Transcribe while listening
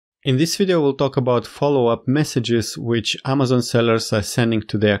In this video, we'll talk about follow-up messages which Amazon sellers are sending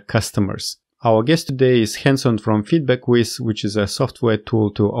to their customers. Our guest today is Hanson from FeedbackWhiz, which is a software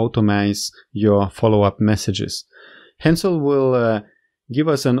tool to automate your follow-up messages. Hanson will give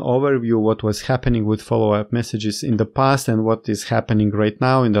us an overview of what was happening with follow-up messages in the past and what is happening right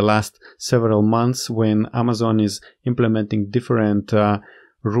now in the last several months when Amazon is implementing different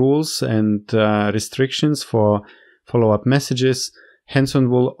rules and restrictions for follow-up messages. Hanson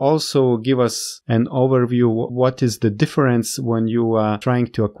will also give us an overview of what is the difference when you are trying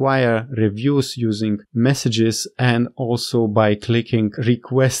to acquire reviews using messages and also by clicking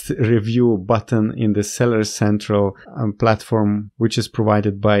request review button in the Seller Central platform, which is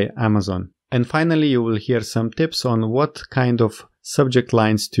provided by Amazon. And finally, you will hear some tips on what kind of subject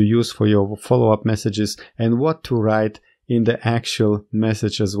lines to use for your follow-up messages and what to write in the actual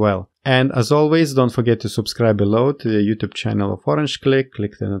message as well. And as always, don't forget to subscribe below to the YouTube channel of Orange Klik.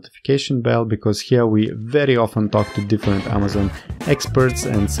 Click the notification bell because here we very often talk to different Amazon experts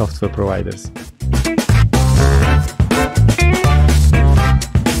and software providers.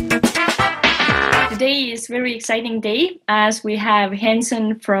 Today is a very exciting day as we have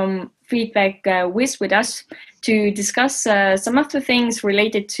Hanson from FeedbackWhiz with us to discuss some of the things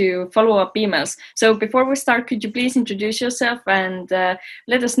related to follow-up emails. So before we start, could you please introduce yourself and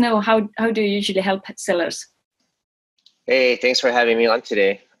let us know how do you usually help sellers? Hey, thanks for having me on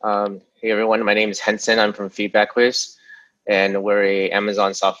today. Hey everyone, my name is Hanson. I'm from FeedbackWhiz, and we're an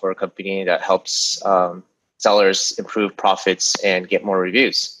Amazon software company that helps sellers improve profits and get more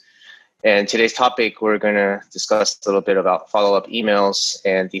reviews. And today's topic, we're going to discuss a little bit about follow-up emails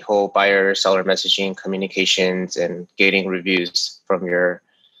and the whole buyer-seller messaging, communications, and getting reviews from your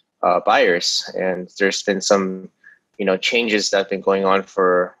buyers. And there's been some, changes that have been going on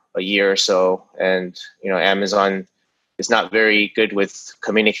for a year or so. And, Amazon is not very good with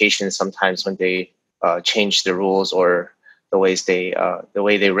communication sometimes when they change the rules or the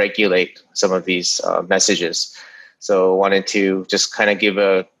way they regulate some of these messages. So wanted to just kind of give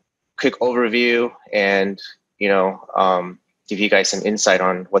a quick overview and give you guys some insight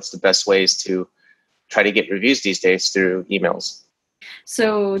on what's the best ways to try to get reviews these days through emails.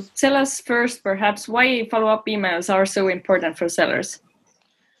 So tell us first perhaps why follow-up emails are so important for sellers.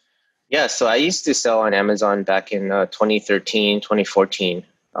 Yeah, so I used to sell on Amazon back in 2013, 2014.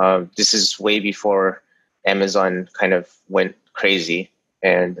 This is way before Amazon kind of went crazy,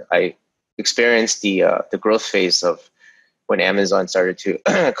 and I experienced the growth phase of when Amazon started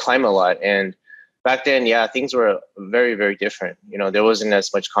to climb a lot. And back then, yeah, things were very, very different. There wasn't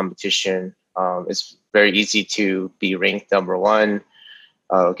as much competition. It's very easy to be ranked number one.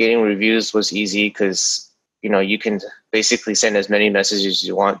 Getting reviews was easy because, you can basically send as many messages as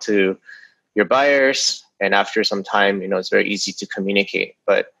you want to your buyers. And after some time, it's very easy to communicate.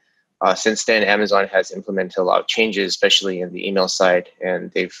 But since then, Amazon has implemented a lot of changes, especially in the email side,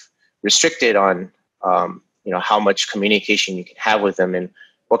 and they've restricted on how much communication you can have with them and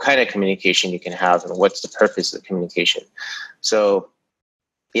what kind of communication you can have and what's the purpose of the communication. So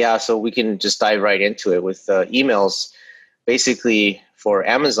yeah, so we can just dive right into it with emails. Basically for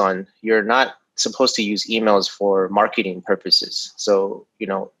Amazon, you're not supposed to use emails for marketing purposes. So,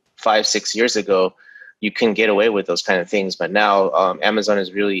 5-6 years ago, you can get away with those kind of things. But now Amazon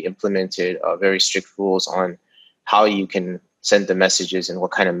has really implemented very strict rules on how you can send the messages and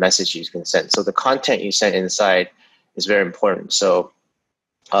what kind of messages you can send. So the content you send inside is very important. So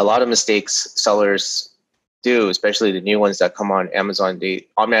a lot of mistakes sellers do, especially the new ones that come on Amazon, they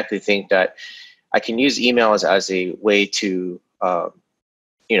automatically think that I can use emails as a way to,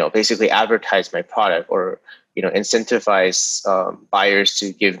 basically advertise my product or, incentivize buyers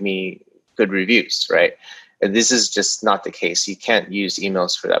to give me good reviews, right? And this is just not the case. You can't use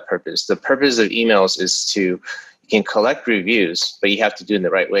emails for that purpose. The purpose of emails is to can collect reviews, but you have to do it in the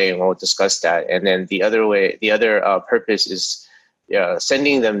right way, and we'll discuss that. And then the other purpose is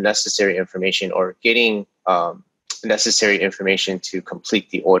sending them necessary information or getting necessary information to complete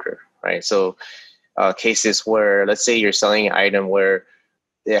the order, right? So cases where, let's say you're selling an item where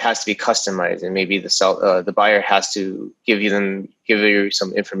it has to be customized, and maybe the buyer has to give you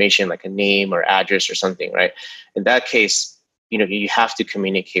some information like a name or address or something, right? In that case, you have to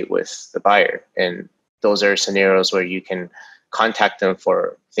communicate with the buyer, and those are scenarios where you can contact them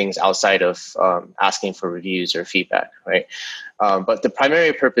for things outside of asking for reviews or feedback, right? But the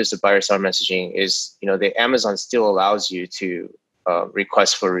primary purpose of buyer-seller messaging is, the Amazon still allows you to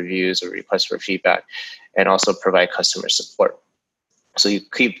request for reviews or request for feedback, and also provide customer support. So you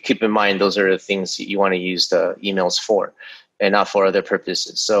keep in mind those are the things you want to use the emails for, and not for other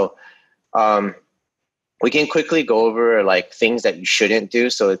purposes. So we can quickly go over like things that you shouldn't do,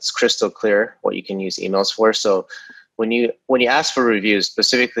 so it's crystal clear what you can use emails for. So when you ask for reviews,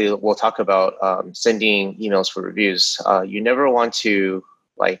 specifically, we'll talk about sending emails for reviews. You never want to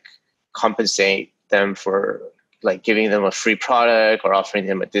like compensate them for like giving them a free product or offering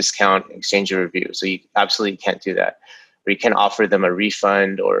them a discount in exchange of review. So you absolutely can't do that. Or you can offer them a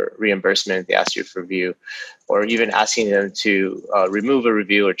refund or reimbursement if they ask you for review, or even asking them to remove a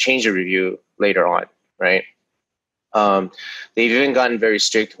review or change a review later on, right? They've even gotten very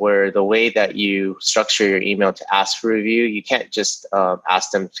strict where the way that you structure your email to ask for review, you can't just ask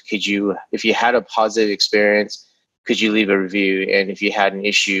them, if you had a positive experience, could you leave a review? And if you had an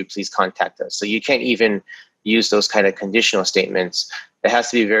issue, please contact us. So you can't even use those kind of conditional statements. It has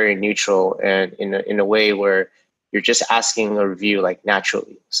to be very neutral and in a way where you're just asking a review like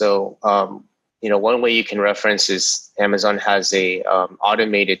naturally. So, one way you can reference is Amazon has a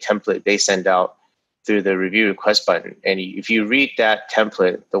automated template they send out through the review request button. And if you read that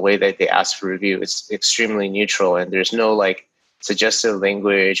template, the way that they ask for review, it's extremely neutral and there's no like suggestive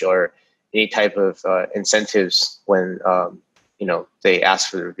language or any type of incentives when, they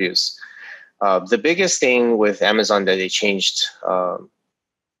ask for the reviews. The biggest thing with Amazon that they changed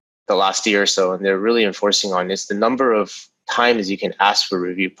the last year or so, and they're really enforcing on, is the number of times you can ask for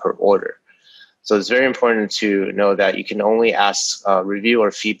review per order. So it's very important to know that you can only ask review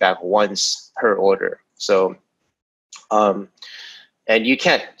or feedback once per order. So, and you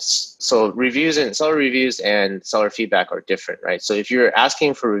can't, so seller reviews and seller feedback are different, right? So if you're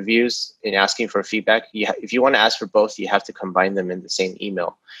asking for reviews and asking for feedback, if you want to ask for both, you have to combine them in the same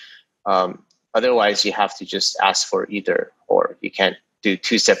email. Otherwise, you have to just ask for either, or you can't do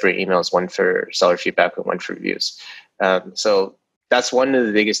two separate emails, one for seller feedback and one for reviews. So that's one of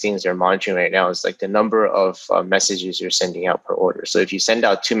the biggest things they're monitoring right now is like the number of messages you're sending out per order. So if you send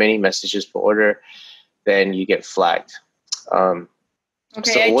out too many messages per order, then you get flagged.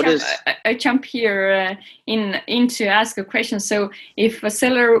 Okay, so I jump here in to ask a question. So if a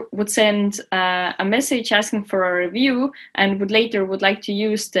seller would send a message asking for a review and would like to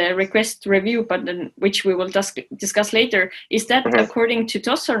use the request review button, which we will discuss later, is that according to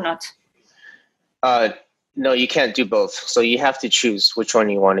TOS or not? No, you can't do both. So you have to choose which one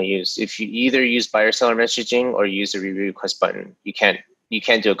you want to use. If you either use buyer seller messaging or use the review request button, you can't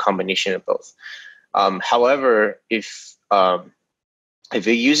do a combination of both. However, if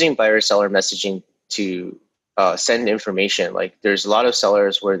you're using buyer seller messaging to send information, like there's a lot of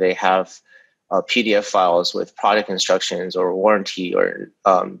sellers where they have PDF files with product instructions or warranty or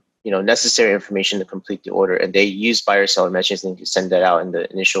necessary information to complete the order, and they use buyer seller messaging to send that out in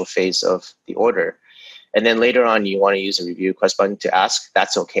the initial phase of the order. And then later on, you want to use a review request button to ask,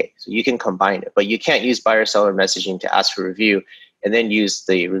 that's okay. So you can combine it, but you can't use buyer seller messaging to ask for review and then use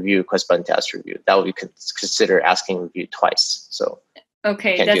the review request button to ask for review. That would be consider asking review twice. So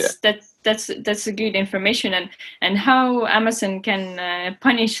okay, that's a good information. And how Amazon can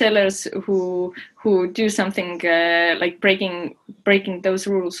punish sellers who do something like breaking those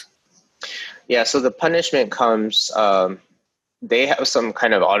rules? Yeah, so the punishment comes. They have some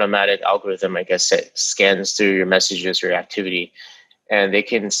kind of automatic algorithm, I guess, that scans through your messages or your activity, and they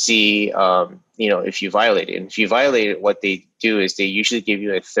can see, if you violate it. And if you violate it, what they do is they usually give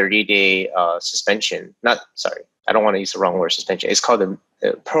you a 30-day suspension. I don't want to use the wrong word, suspension. It's called a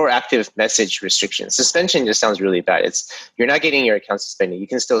proactive message restriction. Suspension just sounds really bad. You're not getting your account suspended. You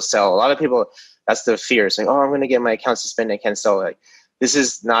can still sell. A lot of people, that's the fear. It's like, oh, I'm going to get my account suspended. I can't sell. Like, this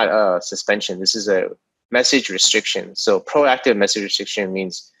is not a suspension. This is a message restriction. So proactive message restriction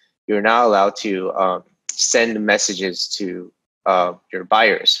means you're not allowed to send messages to your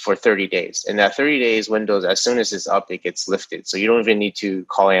buyers for 30 days. And that 30 days windows, as soon as it's up, it gets lifted. So you don't even need to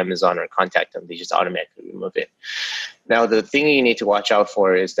call Amazon or contact them. They just automatically remove it. Now, the thing you need to watch out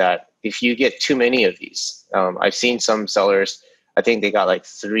for is that if you get too many of these, I've seen some sellers, I think they got like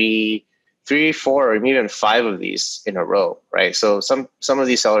three, 4, or even 5 of these in a row, right? So some of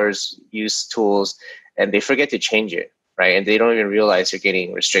these sellers use tools and they forget to change it, right? And they don't even realize they're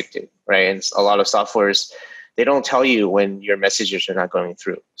getting restricted, right? And a lot of softwares, they don't tell you when your messages are not going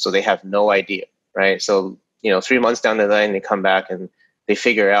through. So they have no idea, right? So, 3 months down the line, they come back and they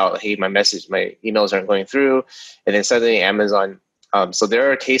figure out, hey, my emails aren't going through. And then suddenly Amazon, so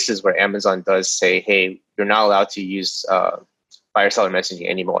there are cases where Amazon does say, hey, you're not allowed to use buyer seller messaging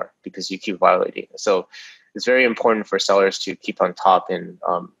anymore because you keep violating it. So it's very important for sellers to keep on top and,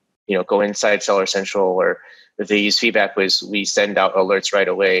 go inside Seller Central, or if they use FeedbackWhiz, we send out alerts right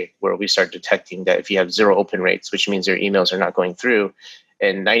away where we start detecting that if you have 0 open rates, which means your emails are not going through,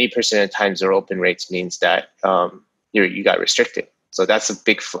 and 90% of the time 0 open rates means that you got restricted, So that's a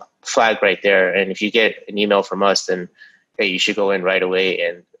big flag right there. And if you get an email from us, then hey, you should go in right away,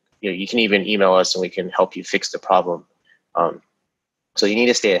 and you can even email us and we can help you fix the problem. So you need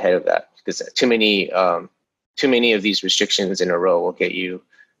to stay ahead of that, because too many of these restrictions in a row will get you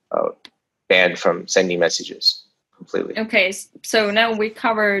banned from sending messages completely. Okay, so now we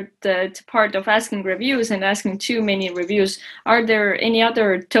covered the part of asking reviews and asking too many reviews. Are there any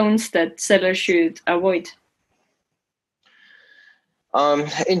other tones that sellers should avoid?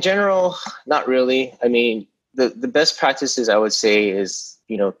 In general, not really. I mean, the best practices I would say is,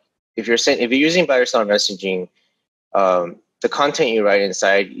 if you're using buyer-seller messaging, the content you write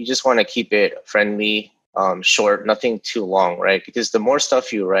inside, you just want to keep it friendly, short, nothing too long, right? Because the more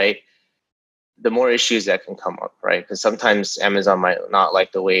stuff you write, the more issues that can come up, right? Because sometimes Amazon might not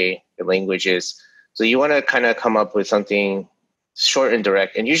like the way the language is. So you want to kind of come up with something short and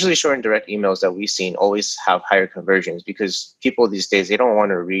direct. And usually short and direct emails that we've seen always have higher conversions, because people these days, they don't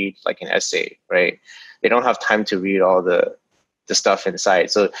want to read like an essay, right? They don't have time to read all the stuff inside.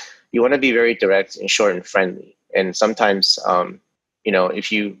 So you want to be very direct and short and friendly. And sometimes,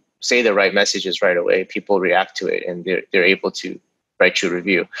 if you say the right messages right away, people react to it and they're able to write you a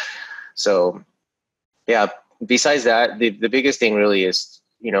review. So yeah, besides that, the biggest thing really is,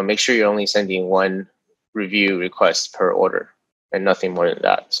 make sure you're only sending one review request per order and nothing more than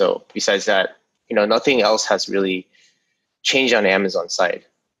that. So besides that, nothing else has really changed on the Amazon side.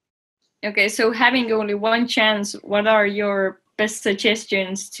 Okay, so having only one chance, what are your best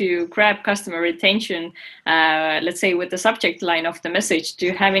suggestions to grab customer retention, let's say with the subject line of the message? Do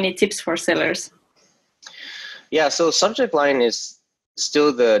you have any tips for sellers? Yeah, so subject line is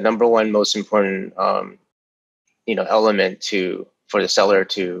still the number one most important element for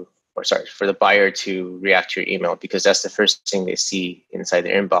the buyer to react to your email, because that's the first thing they see inside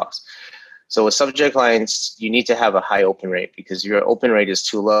their inbox. So with subject lines, you need to have a high open rate, because if your open rate is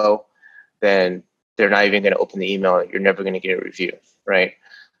too low, then they're not even going to open the email. You're never going to get a review, right?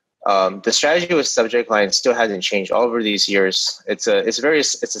 The strategy with subject lines still hasn't changed all over these years. It's a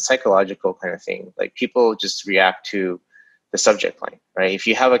psychological kind of thing. Like, people just react to the subject line, right? If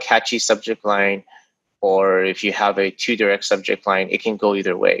you have a catchy subject line, or if you have a too direct subject line, it can go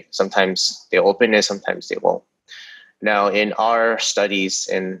either way. Sometimes they open it, sometimes they won't. Now, in our studies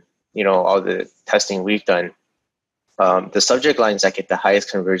and all the testing we've done, the subject lines that get the highest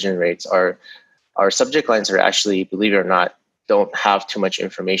conversion rates are subject lines that are actually, believe it or not, don't have too much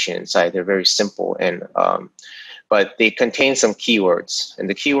information inside. They're very simple, and but they contain some keywords, and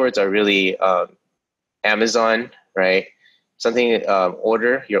the keywords are really Amazon, right? Something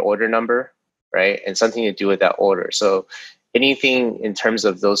your order number, right? And something to do with that order. So anything in terms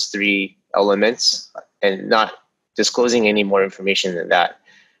of those three elements, and not disclosing any more information than that,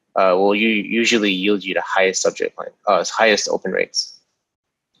 will usually yield you the highest subject line, highest open rates.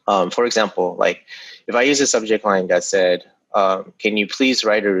 For example, like if I use a subject line that said, can you please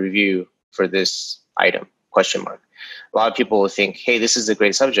write a review for this item, ? A lot of people will think, hey, this is a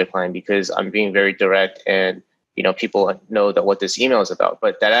great subject line because I'm being very direct, and people know that what this email is about.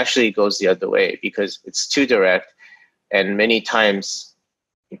 But that actually goes the other way, because it's too direct, and many times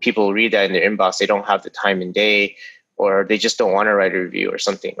people read that in their inbox, they don't have the time and day, or they just don't want to write a review or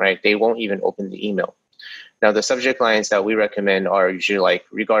something, right? They won't even open the email. Now, the subject lines that we recommend are usually like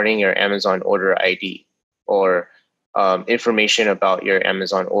regarding your Amazon order ID, or information about your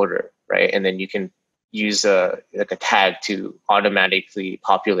Amazon order, right? And then you can use a tag to automatically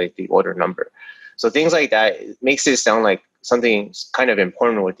populate the order number. So things like that makes it sound like something kind of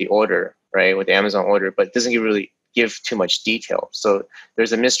important with the order, right? With the Amazon order, but it doesn't really give too much detail. So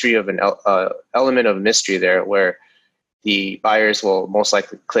there's a mystery of an element of mystery there, where the buyers will most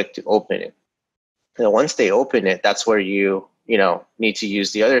likely click to open it. And once they open it, that's where you need to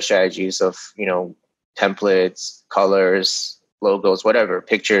use the other strategies of templates, colors, logos, whatever,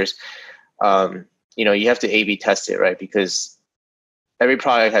 pictures. You have to A/B test it, right? Because every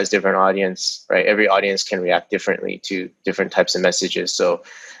product has different audience, right? Every audience can react differently to different types of messages. So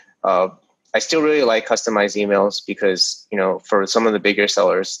I still really like customized emails, because for some of the bigger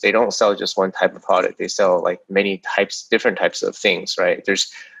sellers, they don't sell just one type of product. They sell like many different types of things, right?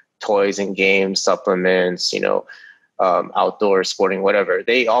 There's toys and games, supplements, outdoor sporting, whatever.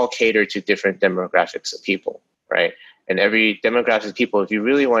 They all cater to different demographics of people, right? And every demographic of people, if you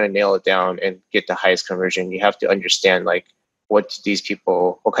really want to nail it down and get the highest conversion, you have to understand like what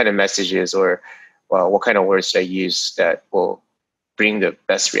kind of messages or what kind of words they use that will bring the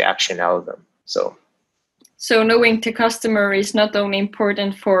best reaction out of them. So knowing the customer is not only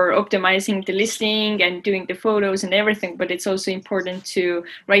important for optimizing the listing and doing the photos and everything, but it's also important to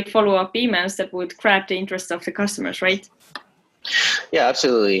write follow-up emails that would grab the interest of the customers, right? Yeah,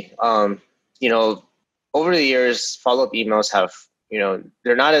 absolutely. Over the years, follow-up emails have,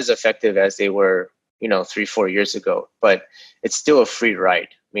 they're not as effective as they were, 3, 4 years ago, but it's still a free ride,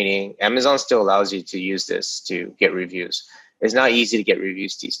 meaning Amazon still allows you to use this to get reviews. It's not easy to get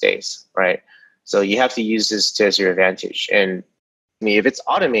reviews these days, right? So you have to use this to as your advantage. And I mean, if it's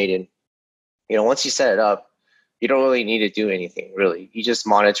automated, once you set it up, you don't really need to do anything really. You just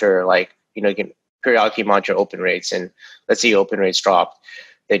monitor, like, you can periodically monitor open rates, and let's say your open rates drop,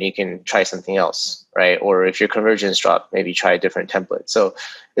 then you can try something else, right? Or if your conversions drop, maybe try a different template. So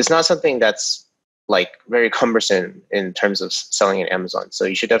it's not something that's like very cumbersome in terms of selling in Amazon. So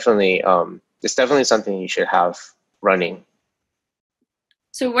you should definitely, it's definitely something you should have running.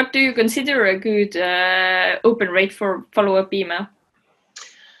 So what do you consider a good open rate for follow-up email?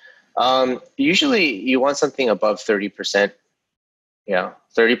 Usually you want something above 30%. Yeah,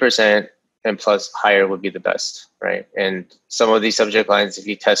 30% and plus higher would be the best, right? And some of these subject lines, if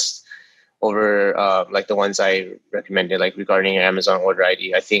you test over like the ones I recommended, like regarding your Amazon order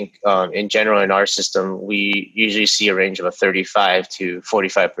ID, I think in general in our system, we usually see a range of a 35 to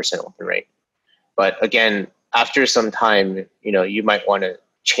 45% open rate. But again, after some time, you might want to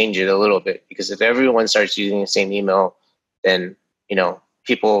change it a little bit, because if everyone starts using the same email, then,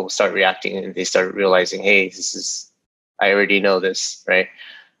 people start reacting and they start realizing, hey, I already know this, right?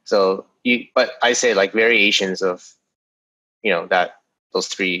 So but I say like variations of, those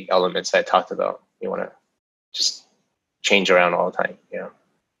 3 elements I talked about, you want to just change around all the time. Yeah.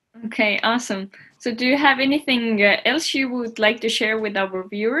 Okay, awesome. So do you have anything else you would like to share with our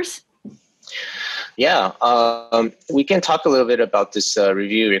viewers? Yeah, we can talk a little bit about this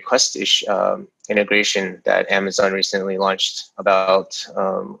review request integration that Amazon recently launched about,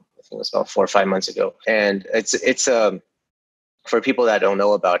 I think it was about 4 or 5 months ago. And it's for people that don't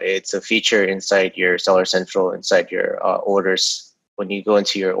know about it, it's a feature inside your Seller Central, inside your orders. When you go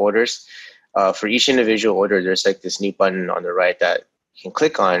into your orders, for each individual order, there's like this new button on the right that you can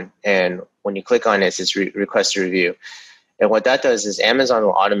click on. And when you click on it, it says request a review. And what that does is Amazon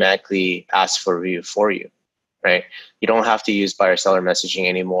will automatically ask for a review for you, right? You don't have to use buyer seller messaging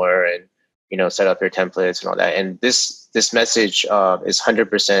anymore and, set up your templates and all that. And this message is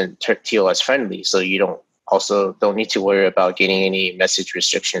 100% TLS friendly. So you don't need to worry about getting any message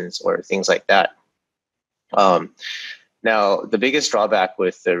restrictions or things like that. Now, the biggest drawback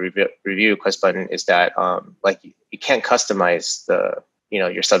with the review request button is that you can't customize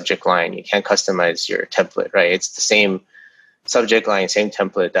your subject line. You can't customize your template, right? It's the same subject line, same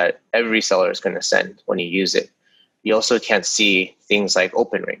template that every seller is going to send when you use it. You also can't see things like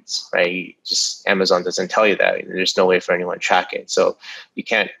open rates, right? Amazon doesn't tell you that. There's no way for anyone to track it. So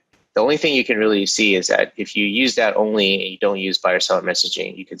the only thing you can really see is that if you use that only and you don't use buyer seller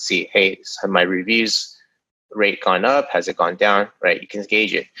messaging, you can see, hey, have my reviews rate gone up? Has it gone down? Right? You can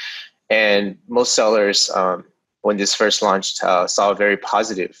gauge it. And most sellers, when this first launched, saw a very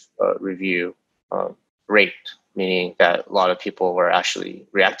positive review rate, meaning that a lot of people were actually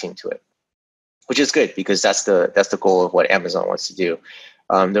reacting to it, which is good because that's the goal of what Amazon wants to do.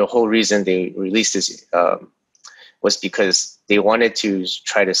 The whole reason they released this was because they wanted to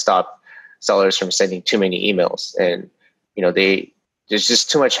try to stop sellers from sending too many emails, and there's just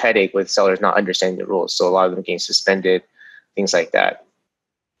too much headache with sellers not understanding the rules. So a lot of them getting suspended, things like that.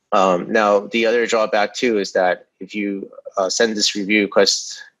 Now, the other drawback too is that if you send this review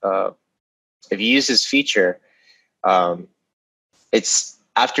request, if you use this feature, it's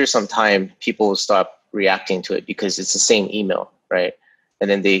after some time, people will stop reacting to it because it's the same email, right? And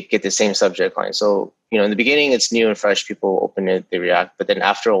then they get the same subject line. So, in the beginning, it's new and fresh. People open it, they react. But then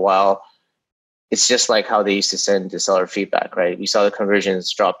after a while, it's just like how they used to send the seller feedback, right? We saw the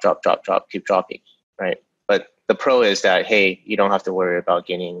conversions drop, keep dropping, right? But the pro is that, hey, you don't have to worry about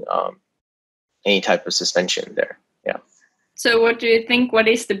getting any type of suspension there. Yeah. So what do you think? What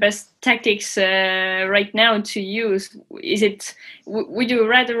is the best tactics right now to use? Would you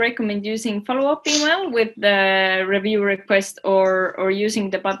rather recommend using follow-up email with the review request or using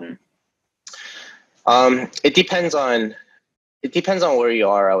the button? It depends on where you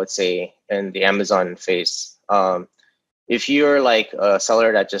are, I would say, in the Amazon phase. If you're like a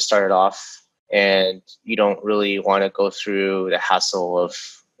seller that just started off and you don't really want to go through the hassle of,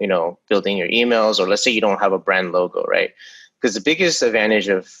 building your emails, or let's say you don't have a brand logo, right? Because the biggest advantage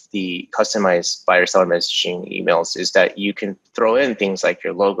of the customized buyer seller messaging emails is that you can throw in things like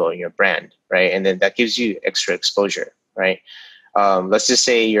your logo and your brand, right? And then that gives you extra exposure, right? Let's just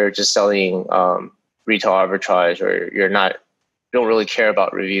say you're just selling retail arbitrage, or you don't really care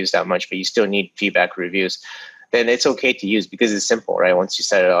about reviews that much, but you still need feedback reviews, then it's okay to use because it's simple, right? Once you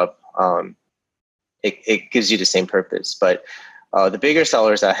set it up, it gives you the same purpose. But The bigger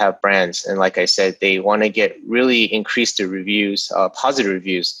sellers that have brands, and like I said, they want to really increase the reviews, positive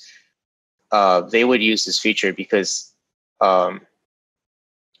reviews. They would use this feature because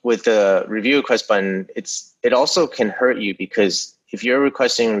with the review request button, it also can hurt you, because if you're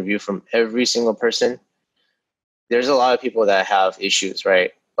requesting a review from every single person, there's a lot of people that have issues,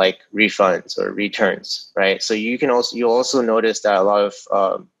 right? Like refunds or returns, right? So you'll also notice that a lot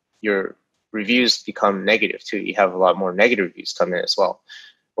of your reviews become negative too. You have a lot more negative reviews come in as well.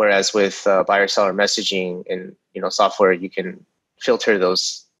 Whereas with buyer seller messaging and software, you can filter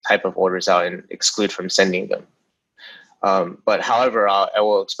those type of orders out and exclude from sending them. But however, I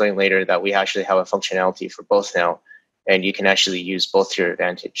will explain later that we actually have a functionality for both now, and you can actually use both to your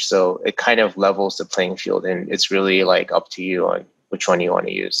advantage. So it kind of levels the playing field, and it's really like up to you on which one you want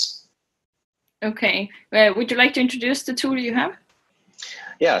to use. Okay. Would you like to introduce the tool you have?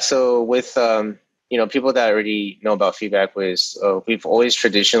 Yeah. So with people that already know about FeedbackWhiz, we've always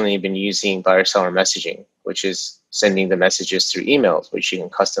traditionally been using buyer seller messaging, which is sending the messages through emails, which you can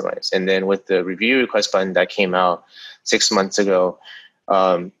customize. And then with the review request button that came out 6 months ago,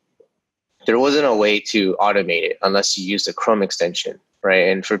 there wasn't a way to automate it unless you use the Chrome extension, right?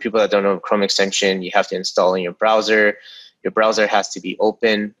 And for people that don't know Chrome extension, you have to install in your browser. Your browser has to be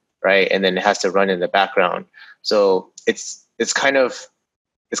open, right? And then it has to run in the background. So it's kind of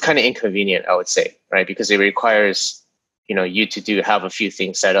inconvenient, I would say, right? Because it requires you to have a few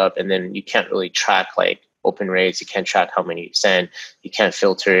things set up, and then you can't really track like open rates. You can't track how many you send. You can't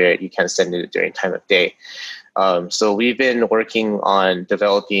filter it. You can't send it during time of day. So we've been working on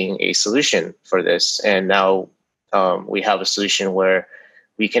developing a solution for this, and now we have a solution where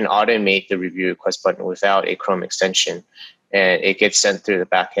we can automate the review request button without a Chrome extension, and it gets sent through the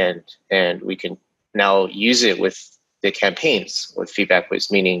back end, and we can now use it with the campaigns with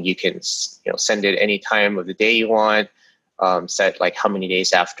FeedbackWhiz, meaning you can send it any time of the day you want, set like how many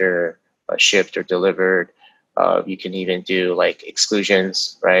days after shipped or delivered. You can even do like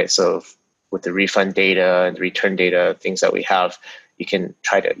exclusions, right? So with the refund data and the return data, things that we have, you can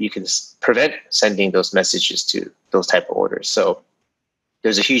prevent sending those messages to those type of orders. So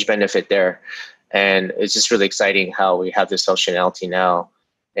there's a huge benefit there. And it's just really exciting how we have this functionality now.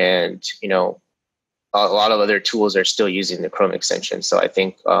 And, a lot of other tools are still using the Chrome extension. So I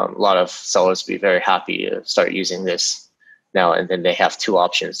think a lot of sellers will be very happy to start using this now. And then they have two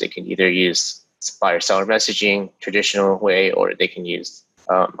options. They can either use buyer seller messaging traditional way, or they can use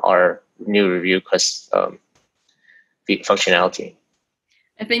our new review functionality.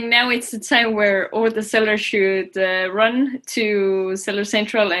 I think now it's the time where all the sellers should run to Seller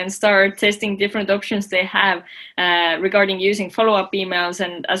Central and start testing different options they have regarding using follow-up emails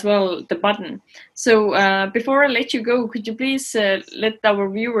and as well the button. So before I let you go, could you please let our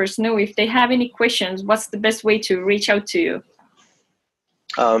viewers know if they have any questions, what's the best way to reach out to you?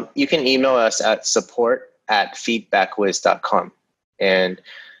 You can email us at support@feedbackwhiz.com, and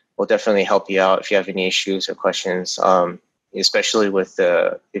we'll definitely help you out if you have any issues or questions. Especially with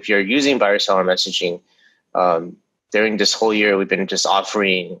if you're using buyer seller messaging, during this whole year, we've been just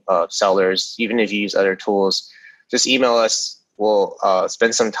offering sellers, even if you use other tools, just email us. We'll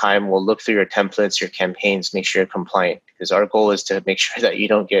spend some time. We'll look through your templates, your campaigns, make sure you're compliant, because our goal is to make sure that you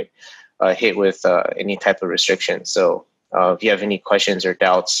don't get hit with any type of restriction. So if you have any questions or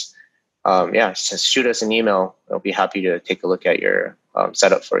doubts, just shoot us an email. I'll be happy to take a look at your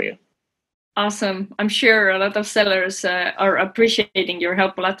setup for you. Awesome. I'm sure a lot of sellers are appreciating your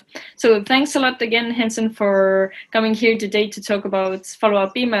help a lot. So thanks a lot again, Hanson, for coming here today to talk about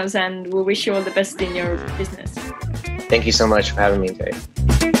follow-up emails, and we wish you all the best in your business. Thank you so much for having me today.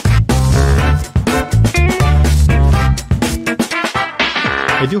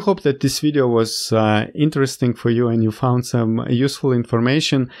 I do hope that this video was interesting for you and you found some useful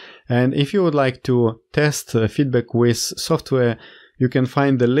information. And if you would like to test FeedbackWhiz software, you can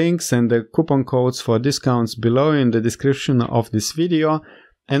find the links and the coupon codes for discounts below in the description of this video.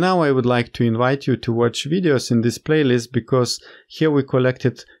 And now I would like to invite you to watch videos in this playlist, because here we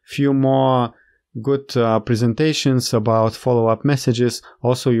collected few more good presentations about follow-up messages.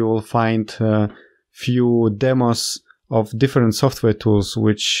 Also, you will find few demos of different software tools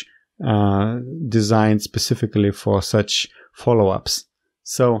which designed specifically for such follow-ups.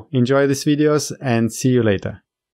 So enjoy these videos and see you later.